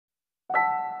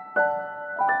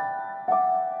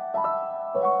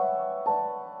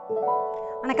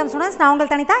வணக்கம் ஸ்டூடெண்ட்ஸ், நான் உங்கள்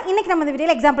தனிதா. இன்னைக்கு நம்ம இந்த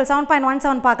வீடியோல எக்ஸாம்பிள்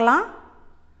 7.17 பார்க்கலாம்.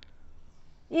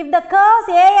 If the curves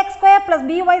ax square plus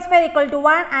by square equal to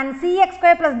 1 and cx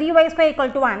square plus dy square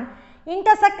equal to 1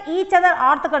 intersect each other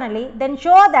orthogonally, then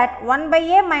show that 1 by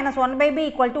a minus 1 by b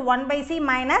equal to 1 by c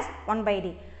minus 1 by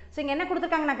d. So இங்கே என்ன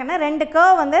கொடுத்துருக்காங்கனாக்கா ரெண்டு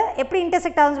curve வந்து எப்படி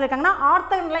intersect ஆகுதுன்னு சொல்லியிருக்காங்கன்னா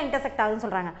ஆர்த்தோகனலாக intersect ஆகுதுன்னு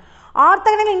சொல்கிறாங்க.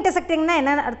 ஆர்த்தோகனல் இன்டர்செக்டிங்னா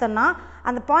என்ன அர்த்தம்னா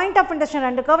அந்த பாயிண்ட் ஆஃப் இன்டர்செக்ஷன்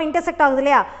ரெண்டு கர்வ் இன்டர்செக்ட் ஆகுது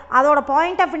இல்லையா, அதோட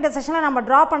பாயிண்ட் ஆஃப் இன்டர்செக்ஷனில் நம்ம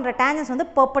ட்ரா பண்ணுற டேஞ்சன்ஸ் வந்து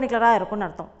பெர்பெண்டிகுலராக இருக்கும்னு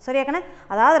அர்த்தம். சரியாக்கண்ணே,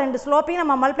 அதாவது ரெண்டு ஸ்லோப்பையும்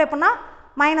நம்ம மல்டிப்ளை பண்ணால்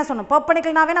 -1.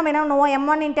 பெர்பெண்டிகுலர்னாவே நம்ம என்ன பண்ணுவோம்,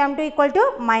 m1 × m2 ஈக்குவல் டு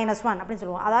 -1 அப்படின்னு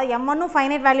சொல்லுவோம். அதாவது m1ம்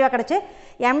ஃபைனைட் வேல்யூவாக கிடச்சி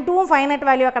m2ம் ஃபைனைட்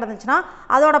வேல்யூவாக கிடந்துச்சுன்னா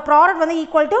அதோட ப்ராடக்ட் வந்து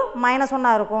ஈக்குவல் டு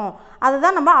 -1 இருக்கும்.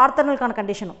 அதுதான் நம்ம ஆர்த்தோகனலுக்கான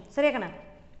கண்டிஷனும். சரியாக்கண்ணே,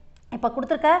 இப்போ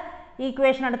கொடுத்துருக்க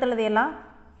ஈக்குவேஷன் அடுத்துள்ளது எல்லாம்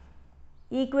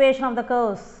equation of the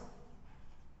curves.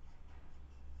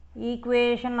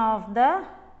 Equation of the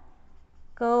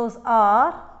curves are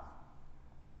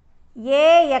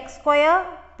ax square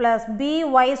plus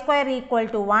by square equal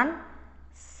to 1,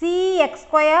 cx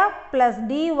square plus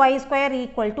dy square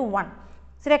equal to 1.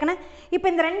 சரியாக்கண்ணே, இப்போ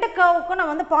இந்த ரெண்டு கர்வுக்கும்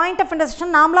நம்ம வந்து பாயிண்ட் ஆஃப்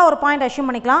இன்டர்செக்ஷன் நாமளாக ஒரு பாயிண்ட்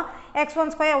அஷ்யூம் பண்ணிக்கலாம்.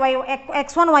 x1 square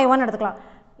x1 y1 எடுத்துக்கலாம்.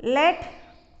 Let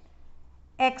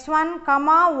x1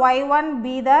 y1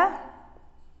 be the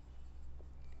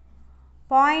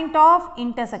point of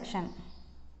intersection.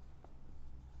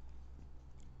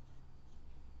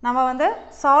 நம்ம வந்து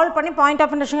சால்வ் பண்ணி பாயிண்ட்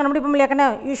ஆஃப் இன்டர்செக்ஷன் கண்டுபிடிப்போம் இல்லையாக்கண்ணே.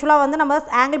 யூஸ்வலாக வந்து நம்ம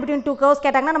ஆங்கிள் பிட்வீன் டூ கர்வ்ஸ்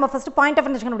கேட்டாங்கன்னா நம்ம ஃபஸ்ட்டு பாயிண்ட் ஆஃப்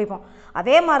இன்டர்செக்ஷன் கண்டுபிடிப்போம்.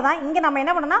 அதே மாதிரி தான் இங்கே நம்ம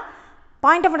என்ன பண்ணோம்னா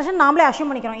பாயிண்ட் ஆஃப் இன்டர்செக்ஷன் நாமளே அஷ்யூம்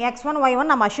பண்ணிக்கிறோம். x1 y1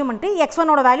 நம்ம அஷ்யூம் பண்ணிட்டு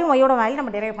x1ஓட வேல்யூ y ஓட வேல்யூ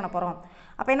நம்ம டெரைவ் பண்ண போகிறோம்.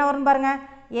 அப்போ என்ன வரும்னு பாருங்கள்,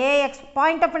 ax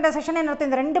பாயிண்ட் ஆஃப் இன்டர்செக்ஷன் என்ன அர்த்தம்,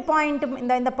 இந்த ரெண்டு பாயிண்ட்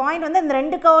இந்த பாயிண்ட் வந்து இந்த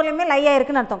ரெண்டு கர்வ்லையுமே லை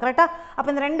ஆயிருக்குன்னு அர்த்தம். கரெக்டாக,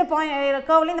 அப்போ இந்த ரெண்டு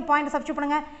கர்வ்லையும் இந்த பாயிண்ட் சப்ஸ்டிட்யூட்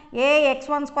பண்ணுங்கள்.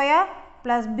 ax1 square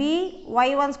plus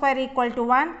by1 square equal to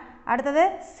 1. அடுத்தது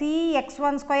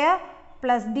cx1 square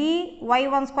plus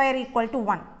dy1 square equal to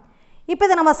 1. இப்போ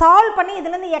இதை நம்ம சால்வ் பண்ணி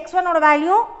இதுலேருந்து x1ஓட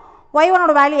வேல்யூ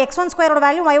y1ஓட வேல்யூ x1 ஸ்கொயரோட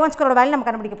வேல்யூ y1 ஸ்கொயரோட வேல்யூ நம்ம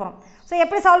கண்டுபிடிக்க போகிறோம். ஸோ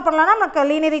எப்படி சால்வ் பண்ணலாம்னா நமக்கு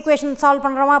லீனியர் ஈக்குவேஷன் சால்வ்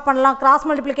பண்ணுறோமா பண்ணலாம், கிராஸ்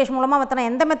மல்டிப்ளிகேஷன் மூலமாக மற்ற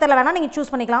எந்த மெத்தடில் வேணால் நீங்கள்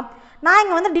சூஸ் பண்ணிக்கலாம். நான்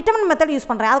இங்கே வந்து டிட்டர்மினன்ட் மெத்தட் யூஸ்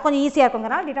பண்ணுறேன், அது கொஞ்சம் ஈஸியாக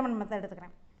இருக்குங்கிறனால டிட்டர்மினன்ட் மெத்தட்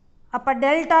எடுத்துக்கிறேன். அப்போ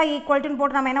டெல்டா ஈக்குவல்ட்டுன்னு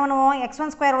போட்டு நம்ம என்ன பண்ணுவோம்,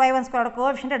 x1 ஸ்கொயர் y1 ஸ்கொயரோட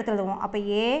கோஎஃபிஷியன்ட் எடுத்து எழுதுவோம். அப்போ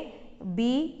a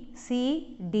b c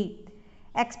d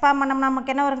expand பண்ணோம்னா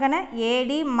நமக்கு என்ன வருங்கன்னு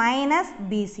ad minus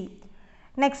bc.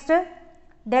 Next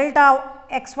delta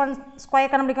x1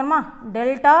 square கண்டுபிடிக்கணுமா,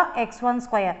 delta x1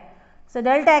 square. So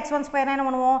delta x1 ஸ்கொயர்னா என்ன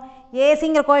பண்ணுவோம்,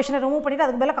 ஏசிங்கிற கோஎஃபிஷியன்ட் ரிமூவ் பண்ணிவிட்டு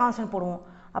அதுக்கு பதிலாக கான்ஸ்டன்ட் போடுவோம்.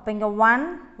 அப்போ இங்கே 1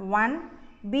 1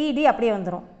 bd அப்படியே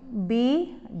வந்துடும்,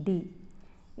 bd.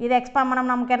 இதை எக்ஸ்பேண்ட்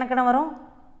பண்ணோம்னா நமக்கு என்ன வரும்,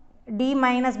 d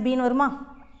மைனஸ் பின்னு வருமா,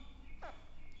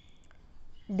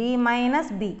 d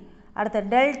மைனஸ் பி. அடுத்து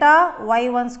delta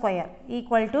y1 square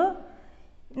equal to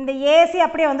இந்த ஏசி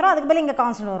அப்படியே வந்துடும், அதுக்கு பதில் இங்கே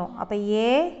கான்ஸ்டன்ட் வரும். அப்போ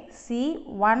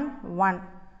ac1 1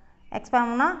 எக்ஸ்பேண்ட்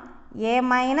பண்ணால் a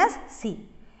மைனஸ் சி.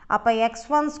 அப்போ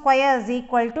x1 square is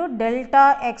equal to delta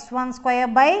x1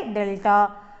 square by delta,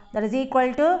 that is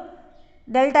equal to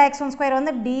delta x1 square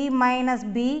வந்து d minus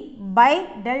B by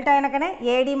delta எனக்குன்னு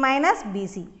ad minus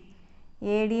PC,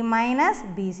 ad minus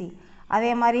PC.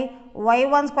 அதே மாதிரி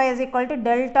y1 square is equal to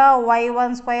delta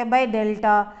y1 square by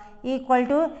delta equal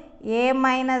to a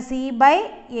minus c by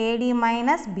ad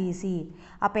minus bc.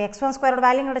 அப்போ x1 ஸ்கொயரோட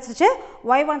value கிடச்சிருச்சு,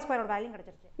 y1 ஸ்கொயரோட value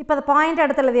கிடச்சிருச்சு. இப்போ அந்த பாயிண்ட்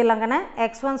எடுத்து எழுதிடலாங்கண்ணே.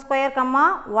 x1 square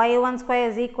y1 square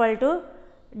is equal to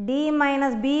d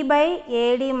minus B by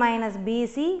ad minus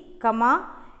PC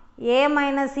a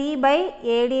minus C by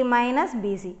ad minus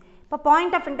PC. இப்போ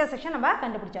point of intersection நம்ம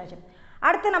கண்டுபிடிச்சாச்சு.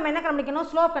 அடுத்து நம்ம என்ன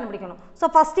கண்டுபிடிக்கணும், ஸ்லோப் கண்டுபிடிக்கணும். ஸோ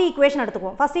ஃபஸ்ட்டு ஈக்குவேஷன்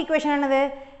எடுத்துக்குவோம். ஃபஸ்ட் ஈக்குவேஷன் என்னது,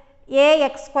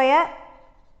 ax square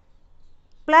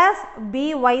plus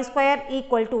by square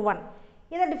equal to 1.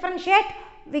 இதை differentiate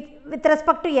with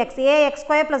respect to x. ax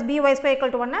square plus by square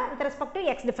equal to 1 with respect to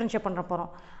x differentiate பண்ணுற போகிறோம்.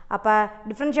 அப்போ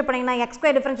differentiate பண்ணிங்கன்னா x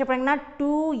square differentiate பண்ணிங்கன்னா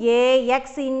 2ax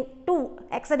into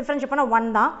x differentiate பண்ணால் 1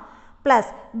 தான், plus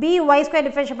by square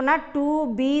differentiate பண்ணால்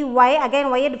 2by again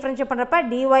y differentiate பண்ணுறப்ப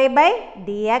dy by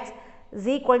dx is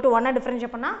equal to 1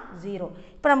 differentiate பண்ணால் 0.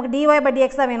 இப்போ நமக்கு dy by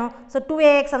dx தான் வேணும். ஸோ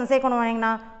 2ax அந்த சே கொண்டு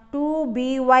வந்தீங்கன்னா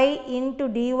 2by into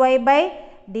dy by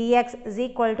dx is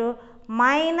equal to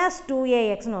minus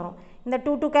 2ax வரும். இந்த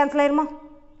 2 கேன்சல் ஆயிருமா,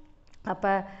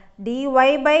 அப்போ dy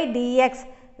by dx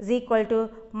is equal to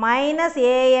minus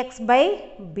ax by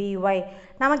by.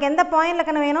 நமக்கு எந்த பாயிண்டில்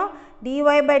கண்ணு வேணும், dy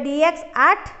by dx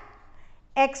at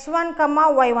x1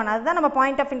 y1, அதுதான் நம்ம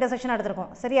பாயிண்ட் ஆஃப் இன்டர்செக்ஷன்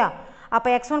எடுத்துருக்கோம். சரியா, அப்போ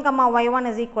x1 y1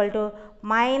 is equal to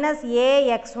minus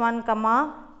ax1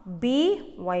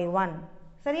 by1.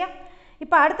 சரியா,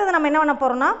 இப்போ அடுத்தது நம்ம என்ன பண்ண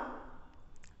போகிறோம்னா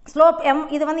ஸ்லோப் m,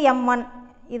 இது வந்து m1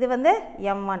 இது வந்து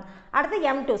m1. அடுத்து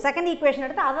m2 செகண்ட் ஈக்குவேஷன்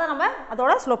எடுத்து அதை நம்ம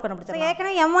அதோட ஸ்லோப் கண்டுபிடிச்சோம்.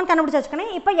 ஏற்கனவே m1 கண்டுபிடிச்சு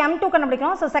வச்சுக்கணும். இப்போ m2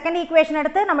 கண்டுபிடிக்கணும். ஸோ செகண்ட் ஈக்குவேஷன்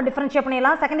எடுத்து நம்ம டிஃபரன்ஷியேட்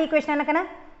பண்ணிடலாம். Second equation என்னக்கண்ணே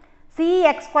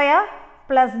cx²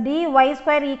 plus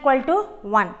dy² equal to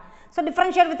 1. So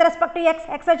differentiate with respect to x.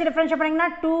 X வச்சு differentiate பண்ணிங்கன்னா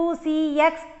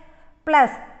 2cx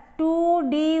plus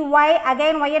 2dy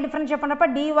again y differentiate பண்ணப்ப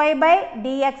dy by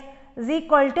dx is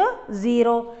equal to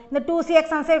 0. இந்த 2cx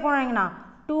answer கொண்டாங்கன்னா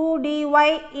 2dy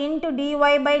into dy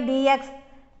by dx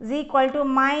is equal to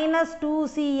minus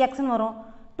 2cx வரும்.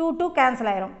 2 cancel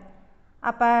ஆயிரும்.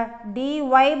 அப்ப dy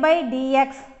by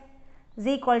dx is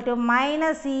equal to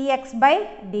minus cx by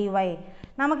dy.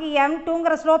 நமக்கு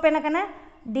m2ங்கிற slope என்னக்கண்ணே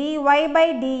dy by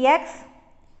dx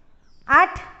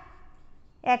at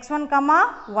x1,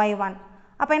 y1.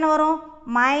 அப்போ என்ன வரும்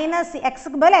minus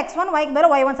எக்ஸுக்கு பதில் x1 yக்கு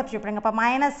பதில் y1 சப்ஸ்டியூட் பண்ணுங்க. அப்போ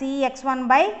மைனஸ் cx1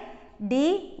 by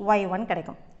dy1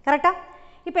 கிடைக்கும். கரெக்டா?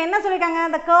 இப்போ என்ன சொல்லியிருக்காங்க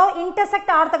the curve intersect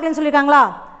orthogonally சொல்லியிருக்காங்களா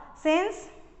since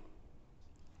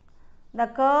the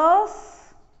curves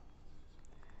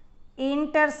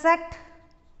intersect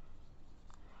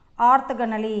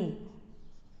orthogonally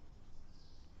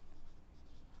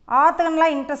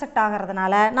ஆர்த்தோகனலாக இன்டர்செக்ட்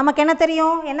ஆகிறதுனால நமக்கு என்ன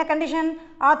தெரியும் என்ன condition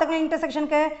orthogonal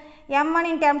இன்டர்செக்ஷனுக்கு m1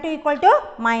 into m2 equal to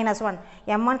 -1.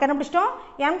 m1 கண்டுபிடிச்சிட்டோம்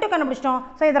m2 கண்டுபிடிச்சிட்டோம்.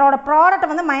 ஸோ இதோட ப்ராடக்ட்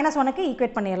வந்து -1க்கு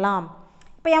ஈக்குவேட் பண்ணிடலாம்.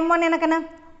 இப்போ m1 எனக்குன்னு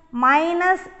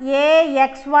minus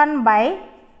ax1 by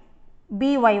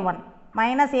by1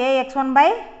 minus ax1 by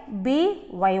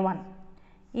by1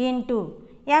 into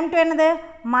m2 என்னது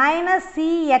minus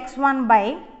cx1 by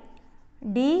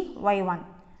dy1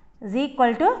 is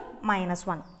equal to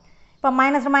 -1. இப்போ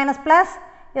minus to minus plus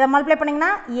இதை மல்டிப்ளை பண்ணிங்கன்னா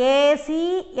ac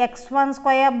x1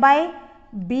 square by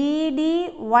bd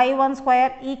y1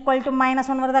 square equal to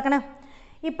 -1 வருதாக்கண்ணே.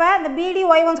 இப்போ இந்த bd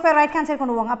y1 square right hand side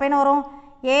கொண்டு போங்க. அப்போ என்ன வரும்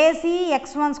ac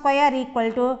x1 square equal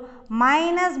to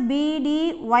minus bd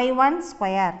y1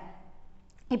 square.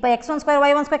 இப்போ x1 square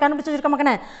y1 square கண்டுபிடிச்சு வச்சிருக்க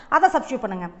மக்கனே அதை சப்ஸ்டியூட்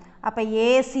பண்ணுங்க. அப்போ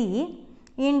ac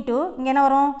into இங்கே என்ன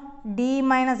வரும் d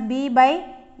minus b by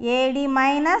ad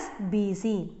minus bc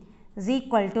is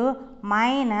equal to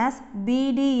minus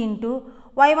bd into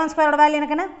y1 square ஓட வேல்யூ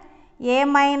எனக்குன்னு a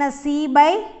minus c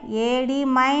by ad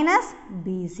minus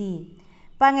bc.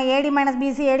 பாருங்க ad minus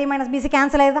bc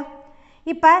கேன்சல் ஆயிடுதா.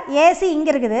 இப்போ ac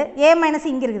இங்கே இருக்குது a minus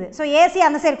இங்கே இருக்குது. ஸோ ac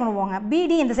அந்த side கொண்டு போவாங்க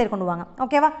bd இந்த சைடு கொண்டு வாங்க.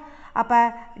 ஓகேவா? அப்போ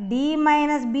d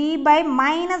minus b by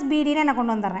minus bdன்னு நான்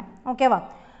கொண்டு வந்துடுறேன். ஓகேவா?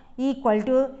 Equal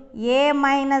to a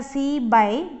minus c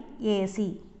by ac.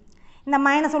 இந்த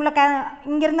மைனஸ் உள்ள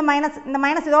இங்கிருந்து மைனஸ் இந்த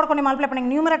மைனஸ் இதோட கொண்டு மல்டிப்ளை பண்ணிங்க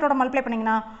நியூமரேட்டரோட மல்டிப்ளை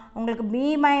பண்ணிங்கன்னா உங்களுக்கு b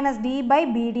மைனஸ் d பை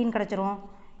bdன்னு கிடச்சிரும்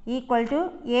equal to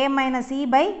a minus c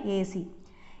by AC.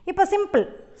 இப்போ சிம்பிள்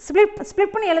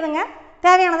ஸ்ப்ளிட் பண்ணி எழுதுங்க.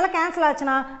 தேவையானதில் கேன்சல்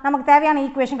ஆச்சுன்னா நமக்கு தேவையான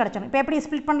ஈக்குவேஷன் கிடச்சிடும். இப்போ எப்படி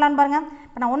ஸ்ப்ளிட் பண்ணலான்னு பாருங்கள்.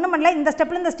 இப்போ நான் ஒன்றும் பண்ணல இந்த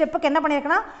ஸ்டெப்பில் இந்த ஸ்டெப்புக்கு என்ன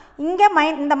பண்ணியிருக்கேன்னா இங்கே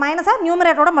இந்த மைனஸாக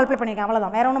நியூமரேட்டரோட மல்டிப்ளை பண்ணியிருக்கேன்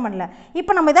அவ்வளோதான் வேறு ஒன்றும் பண்ணல.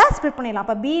 இப்போ நம்ம இதை ஸ்ப்ளிட் பண்ணிடலாம்.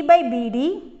 அப்போ b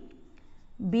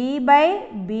by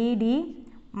bd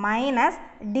minus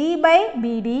d by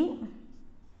bd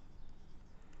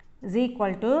is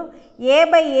equal to a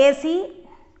by ac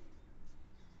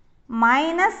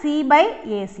minus c by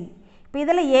ac. இப்போ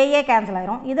இதில் AA கேன்சல்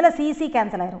ஆயிரும் இதில் CC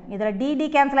கேன்சல் ஆயிரும் இதில் DD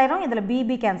கேன்சல் ஆயிரும் இதில்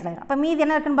BB கேன்சல் ஆயிரும். அப்போ மீதி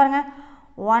என்ன இருக்குன்னு பாருங்கள்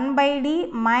 1 by D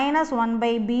minus 1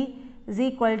 by B is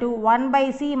equal to 1 by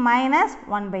C minus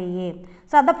 1 by A.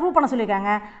 So அதை ப்ரூவ் பண்ண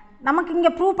சொல்லியிருக்காங்க. நமக்கு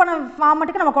இங்கே ப்ரூவ் பண்ண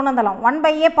ஃபார்மெட்டுக்கு நம்ம கொண்டு வந்துடலாம். 1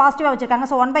 by A பாசிட்டிவாக வச்சுருக்காங்க.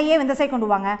 ஸோ 1 by A இந்த சைடு கொண்டு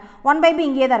வாங்க 1 by B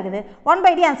இங்கே தான் இருக்குது 1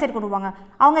 by D அந்த சைடு கொண்டு வாங்க.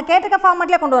 அவங்க கேட்டுக்க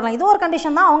ஃபார்மெட்லேயே கொண்டு வரலாம். இது ஒரு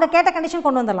கண்டிஷன் தான் அவங்க கேட்ட கண்டிஷன்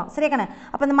கொண்டு வந்துடலாம். சரியாக்கண்ணே.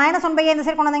 அப்போ இந்த -1 by A இந்த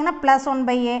சைடு கொண்டு வந்தீங்கன்னா +1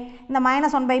 by A இந்த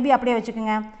 -1 by B அப்படியே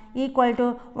வச்சுக்கோங்க ஈக்குவல் டு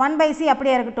 1 by C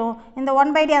அப்படியே இருக்கட்டும் இந்த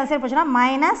 1 by D அந்த சைடு போச்சுன்னா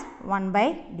 -1 by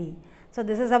D. So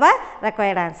this is our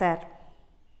required answer.